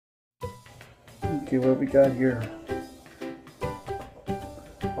Okay, what we got here?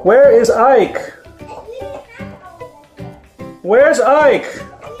 Where is Ike? Where's Ike?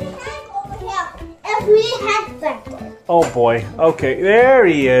 Oh boy. Okay, there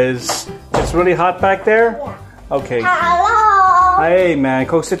he is. It's really hot back there? Yeah. Okay. Hello. Hey man,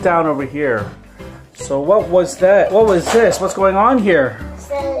 go sit down over here. So what was that? What was this? What's going on here?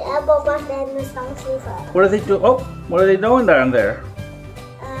 What are they doing? Oh, what are they doing down there?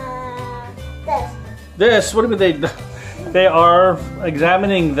 This? What do they? They are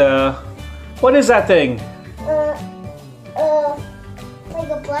examining the. What is that thing? Like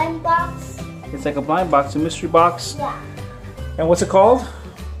a blind box. It's like a blind box, a mystery box. Yeah. And what's it called?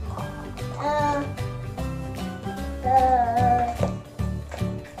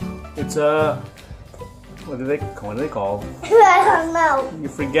 It's a. What are they called? I don't know. You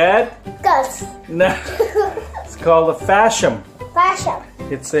forget? Gus. No. It's called a Fash'em. Fash'em.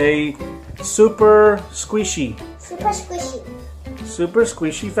 It's a super squishy. Super squishy. Super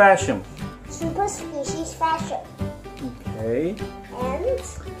squishy Fash'em. Super squishy Fash'em. Okay.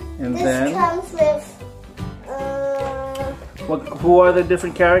 And this then comes with who are the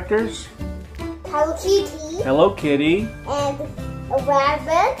different characters? Hello Kitty. Hello Kitty. And a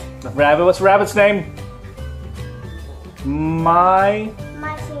rabbit. A rabbit. What's the rabbit's name? My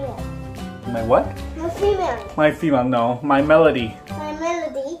female. My what? My female. My female. No, my Melody. My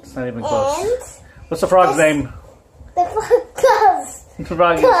Melody. It's not even close. And what's the frog's name? the frog Gus. The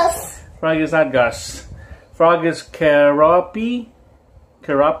frog. Gus. Frog is not Gus. Frog is Karapi.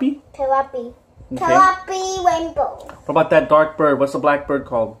 Karapi? Karapi. Okay. Karapi rainbow. What about that dark bird? What's the black bird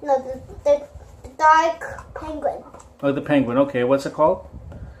called? No, the dark penguin. Oh, the penguin. Okay, what's it called?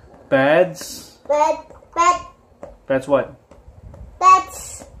 Bads. That's what?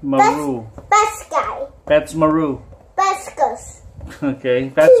 That's Maru. Best guy. That's Maru. Best Gus. Okay,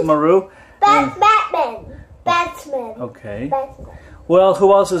 that's Maru. Batman. Batman. Okay. Batman. Well,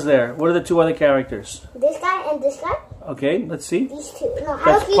 who else is there? What are the two other characters? This guy and this guy. Okay, let's see. These two. No, Hello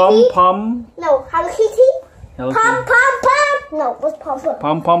That's Kitty. Pom Pom. No, Hello Kitty. Hello Pom Kitty. Pom Pom. No, what's Pom Pom?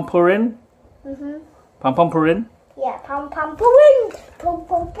 Pom Pom Purin. Pom Pom Purin. Yeah, Pom Pom Pom. Pom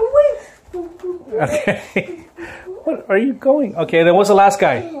Pom Pom. Okay. What are you going? Okay, then what's the last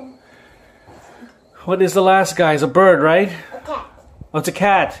guy? What is the last guy? It's a bird, right? A cat. Oh, it's a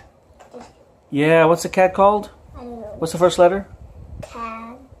cat. Yeah, what's the cat called? I don't know. What's the first letter?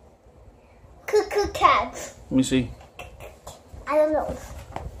 Cat. Cuckoo cat. Let me see. I don't know.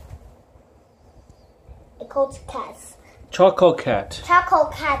 It calls cats. Choco cat.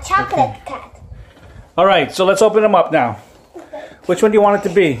 Chocolate cat. Chocolate cat. All right, so let's open them up now. Okay. Which one do you want it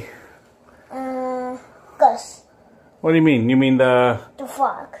to be? Gus. What do you mean? You mean the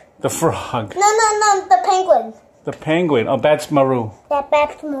frog. the frog? No, the penguin. The penguin. Oh, that's Maru.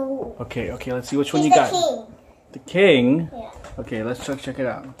 That's Maru. Okay, let's see which one He's you got. the king. The king? Yeah. Okay, let's check it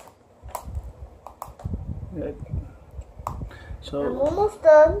out. Good. So I'm almost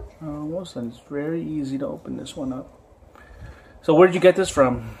done. almost done. It's very easy to open this one up. So where did you get this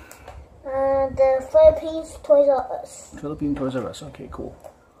from? The Philippines Toys R Us. Philippine Toys R Us. Okay, cool.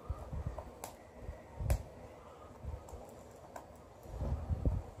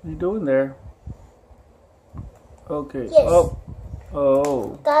 What are you doing there? Okay. Yes.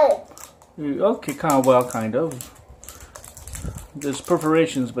 Oh. Got it. Okay, kind of. There's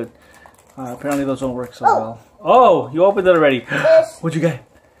perforations, but apparently those don't work so well. Oh, you opened it already. This. What'd you get?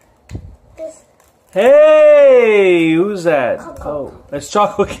 This. Hey, who's that? Coco. Oh, that's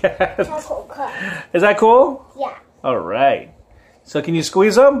Choco Cat. Chocolate cat. Is that cool? Yeah. All right. So can you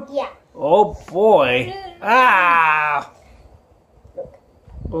squeeze them? Yeah. Oh boy. Ah.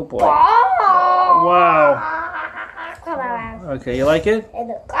 Oh boy. Wow. Okay, you like it? And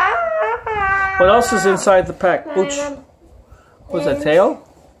look. What else is inside the pack? Ooch. What's that, tail?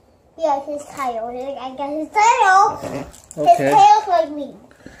 Yeah, his tail. I got his tail. His Okay. tail's like me.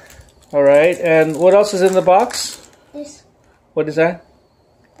 All right. And what else is in the box? This. What is that?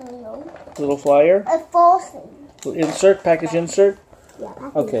 I don't know. Little flyer? A false thing. Little insert, package insert?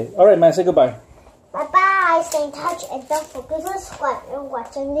 Yeah. Okay. All right, man. Say goodbye. Bye-bye. Stay in touch and don't forget to subscribe and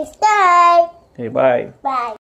watch on this day. Okay, bye. Bye.